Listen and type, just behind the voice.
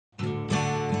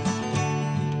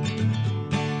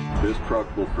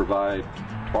truck will provide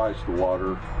twice the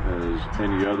water as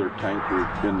any other tanker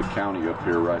in the county up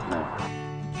here right now.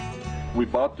 We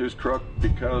bought this truck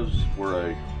because we're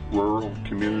a rural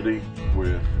community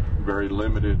with very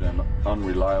limited and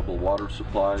unreliable water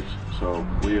supplies, so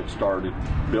we have started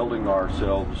building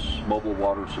ourselves mobile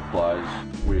water supplies.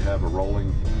 We have a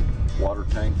rolling water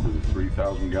tank with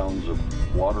 3,000 gallons of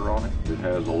water on it. It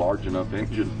has a large enough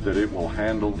engine that it will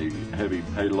handle the heavy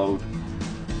payload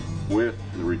with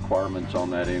the requirements on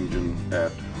that engine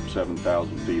at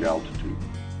 7,000 feet altitude.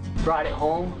 Brought it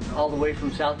home all the way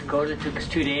from South Dakota. It took us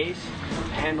 2 days.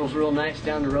 Handles real nice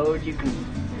down the road. You can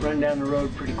run down the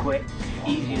road pretty quick.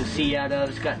 Easy to see out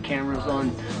of. It's got cameras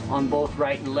on both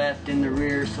right and left in the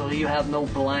rear, so you have no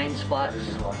blind spots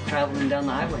traveling down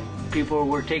the highway. People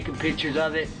were taking pictures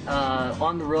of it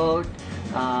on the road.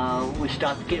 We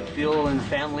stopped to get fuel, and the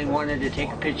family wanted to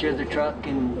take a picture of the truck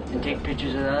and take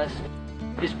pictures of us.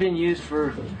 It's been used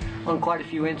on quite a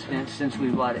few incidents since we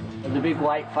bought it. The big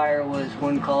white fire was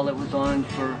one call that was on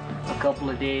for a couple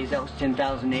of days. That was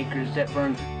 10,000 acres that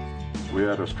burned. We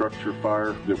had a structure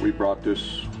fire that we brought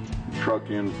this truck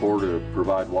in for to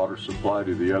provide water supply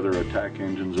to the other attack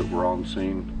engines that were on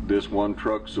scene. This one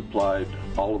truck supplied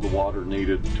all of the water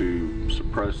needed to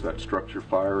suppress that structure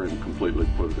fire and completely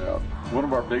put it out. One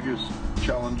of our biggest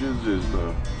challenges is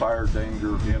the fire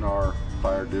danger in our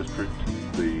fire district.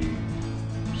 The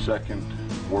second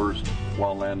worst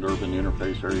wildland urban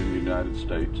interface area in the United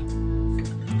States.